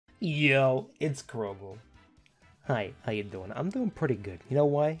Yo, it's Crogol. Hi, how you doing? I'm doing pretty good. You know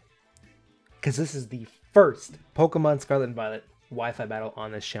why? Because this is the first Pokemon Scarlet and Violet Wi-Fi battle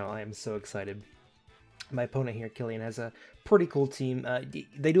on this channel. I am so excited. My opponent here, Killian, has a pretty cool team.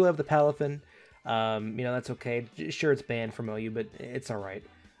 They do have the Palafin. That's okay. Sure, it's banned from OU, but it's alright.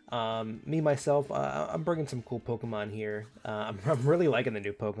 Myself, I'm bringing some cool Pokemon here. I'm really liking the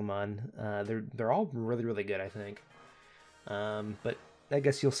new Pokemon. They're all really, really good, I think. But I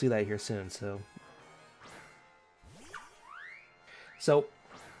guess you'll see that here soon, So,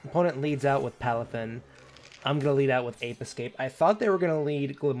 opponent leads out with Palafin. I'm going to lead out with Ape Escape. I thought they were going to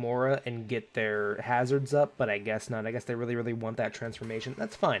lead Glimora and get their hazards up, but I guess not. I guess they really, really want that transformation.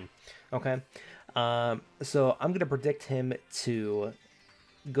 That's fine. Okay. So, I'm going to predict him to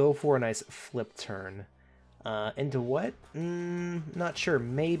go for a nice flip turn. Into what? Not sure.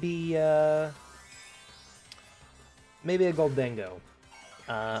 Maybe a Goldengo.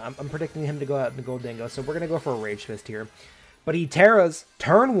 I'm predicting him to go out in the Goldengo, so we're going to go for a Rage Fist here. But he Terras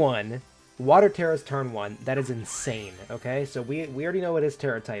turn 1, Water Terras turn 1. That is insane, okay? So we already know what his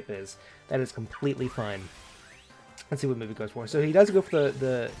Terra type is. That is completely fine. Let's see what move he goes for. So he does go for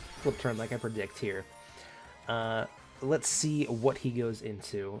the flip turn like I predict here. Let's see what he goes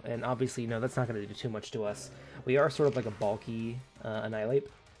into. And obviously, no, that's not going to do too much to us. We are sort of like a bulky Annihilate.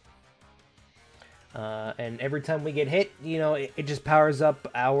 And every time we get hit, it just powers up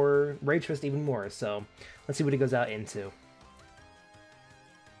our Rage Fist even more. So let's see what he goes out into.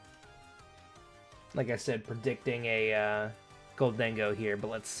 Like I said, predicting a Goldengo here, but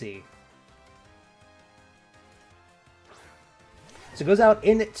let's see. So it goes out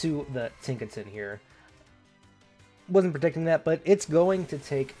into the Tinkaton here. Wasn't predicting that, but it's going to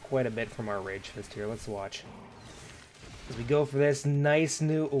take quite a bit from our Rage Fist here. Let's watch. As we go for this nice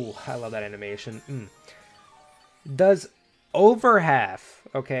new... Ooh, I love that animation. Does over half,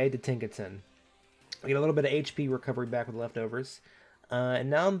 okay, to Tinkaton. We get a little bit of HP recovery back with leftovers. And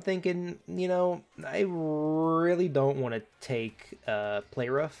now I'm thinking, I really don't want to take Play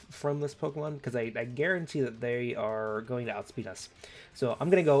Rough from this Pokemon, because I guarantee that they are going to outspeed us. So I'm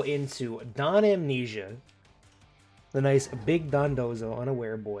going to go into Don Amnesia. The nice big Dondozo,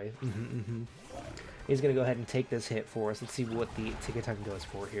 Unaware Boy. He's going to go ahead and take this hit for us. Let's see what the Tinkaton goes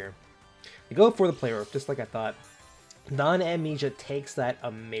for here. We go for the Play Rough, just like I thought. Don Amnesia takes that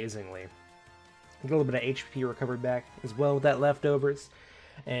amazingly. Get a little bit of HP recovered back as well with that leftovers.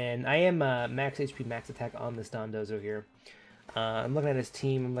 And I am max HP, max attack on this Dondozo here. I'm looking at his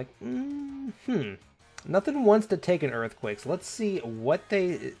team. I'm like, nothing wants to take an Earthquake. So let's see what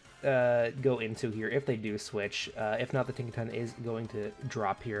they go into here if they do switch. If not, the Tinkaton is going to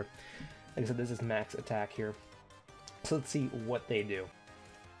drop here. Like I said, this is max attack here. So let's see what they do.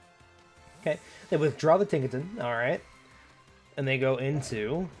 Okay, they withdraw the Tinkaton. All right. And they go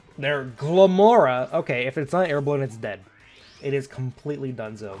into their Glamora. Okay, if it's not Air Balloon, it's dead. It is completely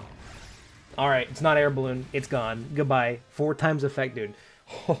donezo. Alright, it's not Air Balloon. It's gone. Goodbye. 4 times effect, dude.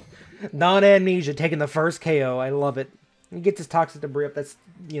 Don Amnesia taking the first KO. I love it. He gets his Toxic Debris up. That's,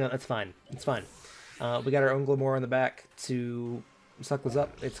 that's fine. It's fine. We got our own Glamora in the back to suck this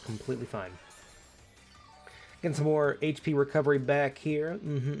up. It's completely fine. Getting some more HP recovery back here.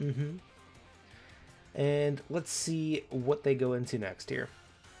 And let's see what they go into next here.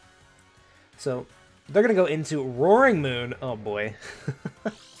 So, they're going to go into Roaring Moon. Oh, boy.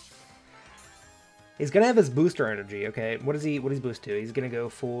 He's going to have his booster energy, okay? What does he boost to? He's going to go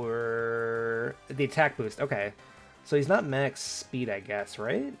for the attack boost. Okay. So, he's not max speed, I guess,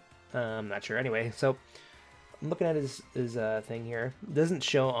 right? I'm not sure. Anyway, so, I'm looking at his thing here. It doesn't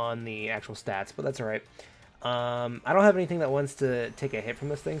show on the actual stats, but that's alright. I don't have anything that wants to take a hit from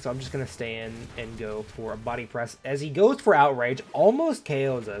this thing, so I'm just going to stay in and go for a body press. As he goes for Outrage, almost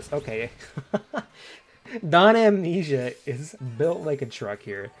KOs us. Okay. Don Amnesia is built like a truck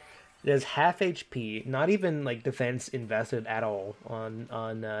here. It has half HP, not even like defense invested at all on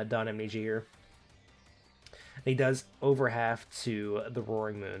Don Amnesia here. And he does over half to the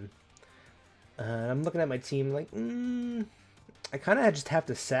Roaring Moon. I'm looking at my team like, I kind of just have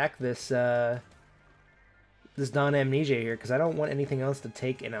to sack this... this Don Amnesia here, because I don't want anything else to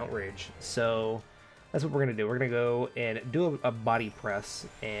take an Outrage. So that's what we're going to do. We're going to go and do a body press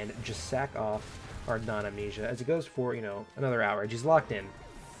and just sack off our Don Amnesia as he goes for, another Outrage. He's locked in.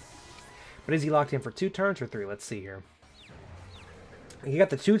 But is he locked in for 2 turns or 3? Let's see here. He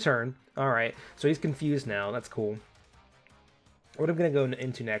got the 2 turn. Alright, so he's confused now. That's cool. What I'm going to go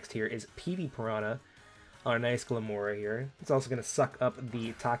into next here is PD Piranha. Our nice Glamora here. It's also going to suck up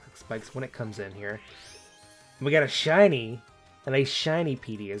the Toxic Spikes when it comes in here. We got a nice shiny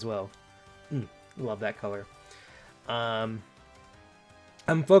PD as well. Love that color.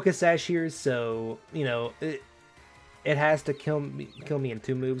 I'm Focus Sash here, so, you know, it has to kill me in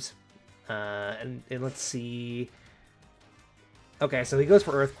 2 moves. And let's see. Okay, so he goes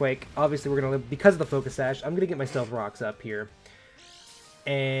for Earthquake. Obviously, we're going to live because of the Focus Sash. I'm going to get my Stealth Rocks up here.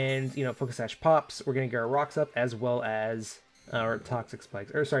 And, you know, Focus Sash pops. We're going to get our Rocks up as well as our Toxic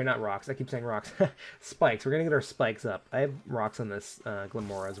Spikes. Or, sorry, not Rocks. I keep saying Rocks. Spikes. We're going to get our Spikes up. I have Rocks on this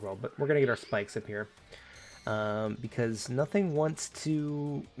Glimora as well, but we're going to get our Spikes up here. Because nothing wants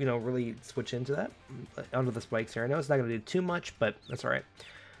to, you know, really switch into that, onto the Spikes here. I know it's not going to do too much, but that's alright.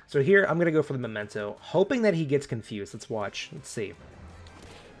 So here, I'm going to go for the Memento, hoping that he gets confused. Let's watch. Let's see.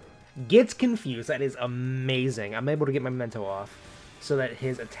 Gets confused. That is amazing. I'm able to get my Memento off so that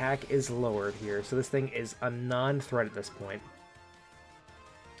his attack is lowered here. So this thing is a non-threat at this point.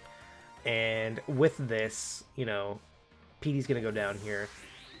 And with this, you know, PD's going to go down here.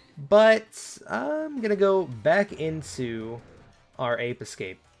 But I'm going to go back into our Ape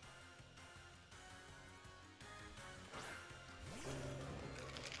Escape.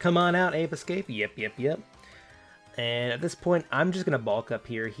 Come on out, Ape Escape. Yep, yep, yep. And at this point, I'm just going to bulk up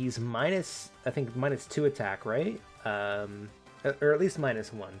here. He's minus, I think, -2 attack, right? Or at least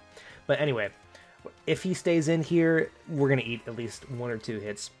 -1. But anyway, if he stays in here, we're going to eat at least 1 or 2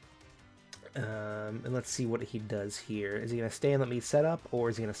 hits. And let's see what he does here. Is he going to stay and let me set up, or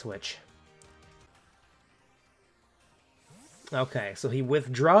is he going to switch? Okay, so he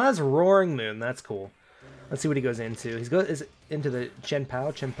withdraws Roaring Moon. That's cool. Let's see what he goes into. He's into the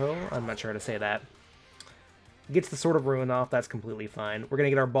Chenpo. I'm not sure how to say that. Gets the Sword of Ruin off. That's completely fine. We're going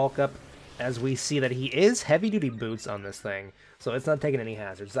to get our bulk up as we see that he is heavy-duty boots on this thing. So it's not taking any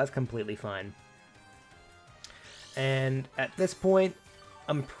hazards. That's completely fine. And at this point,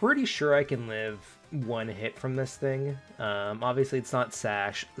 I'm pretty sure I can live 1 hit from this thing. Obviously, it's not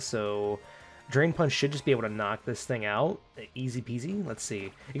Sash, so Drain Punch should just be able to knock this thing out. Easy peasy. Let's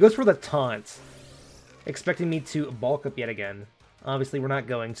see. He goes for the taunt, expecting me to bulk up yet again. Obviously, we're not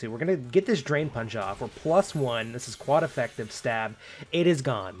going to. We're going to get this Drain Punch off. We're +1. This is quad effective stab. It is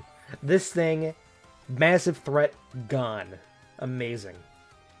gone. This thing, massive threat, gone. Amazing.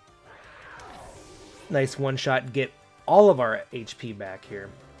 Nice one-shot. Get all of our HP back here.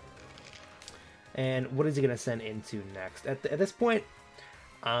 And what is he going to send into next? At this point,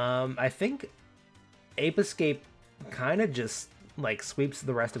 I think Ape Escape kind of just like sweeps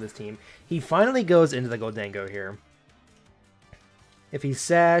the rest of his team. He finally goes into the Goldengo here. If he's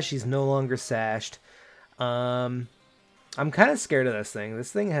Sash, he's no longer Sashed. I'm kind of scared of this thing.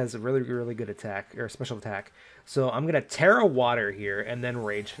 This thing has a really, really good attack, or special attack. So I'm going to Terra Water here, and then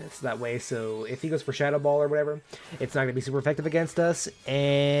Rage Fist. That way, so if he goes for Shadow Ball or whatever, it's not going to be super effective against us,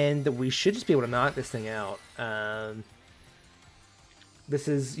 and we should just be able to knock this thing out. This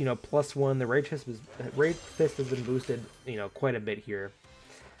is, you know, +1. The Rage Fist has been boosted, you know, quite a bit here.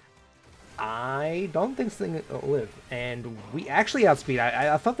 I don't think this thing will live, and we actually outspeed.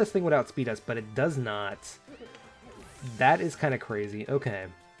 I thought this thing would outspeed us, but it does not. That is kind of crazy. Okay.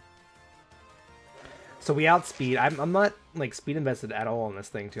 So we outspeed. I'm not, like, speed invested at all on this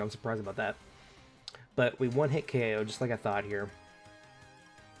thing, too. I'm surprised about that. But we one-hit KO, just like I thought here.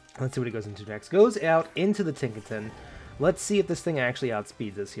 Let's see what he goes into next. Goes out into the Tinkaton. Let's see if this thing actually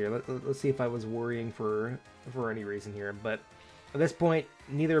outspeeds us here. Let's see if I was worrying for any reason here. But at this point,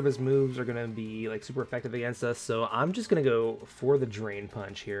 neither of his moves are going to be, like, super effective against us. So I'm just going to go for the Drain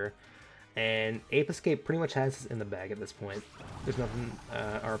Punch here. And Ape Escape pretty much has us in the bag at this point. There's nothing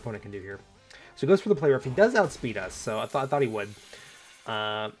our opponent can do here. So he goes for the play rough. He does outspeed us, so I thought he would.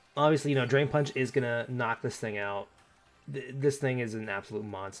 Obviously, you know, Drain Punch is going to knock this thing out. This thing is an absolute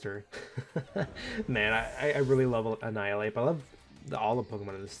monster. Man, I really love Annihilate. I love all the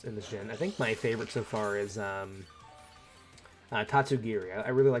Pokemon in this gen. I think my favorite so far is Tatsugiri. I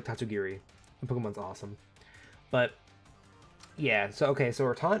really like Tatsugiri. The Pokemon's awesome. But yeah, so okay, so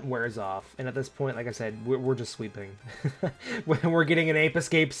our taunt wears off, and at this point, like I said, we're just sweeping. We're getting an Ape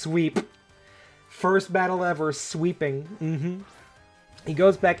Escape sweep. First battle ever, sweeping. He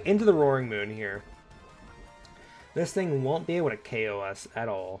goes back into the Roaring Moon here. This thing won't be able to KO us at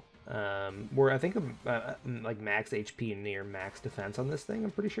all. We're, I think, like max HP and near max defense on this thing,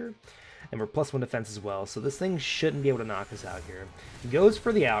 I'm pretty sure. And we're +1 defense as well, so this thing shouldn't be able to knock us out here. He goes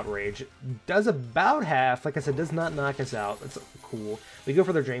for the Outrage, does about half, like I said, does not knock us out. That's cool. We go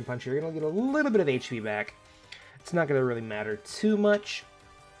for the Drain Punch here, you're going to get a little bit of HP back. It's not going to really matter too much,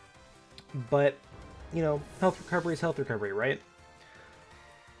 but, you know, health recovery is health recovery, right?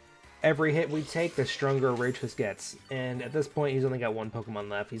 Every hit we take, the stronger Rage Fist gets, and at this point, he's only got 1 Pokemon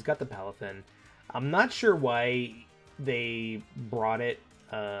left. He's got the Palafin. I'm not sure why they brought it,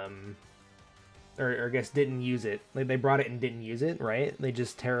 or I guess didn't use it. Like, they brought it and didn't use it, right? They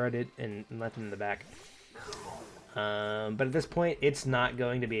just terrored it and left it in the back. But at this point, it's not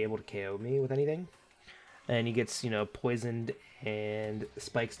going to be able to KO me with anything. And he gets, you know, poisoned and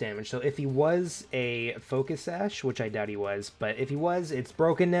spikes damage. So if he was a Focus Sash, which I doubt he was, but if he was, it's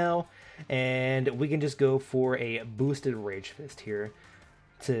broken now. And we can just go for a boosted Rage Fist here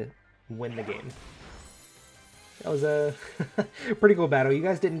to win the game. That was a pretty cool battle. You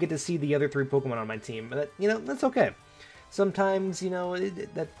guys didn't get to see the other 3 Pokemon on my team, but, you know, that's okay. Sometimes, you know,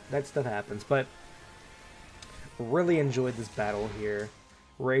 that stuff happens, but really enjoyed this battle here.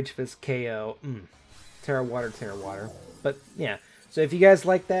 Rage Fist KO. Terra Water. But, yeah. So if you guys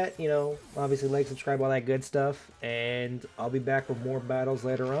like that, you know, obviously like, subscribe, all that good stuff, and I'll be back with more battles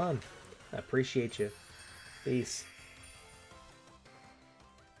later on. I appreciate you. Peace.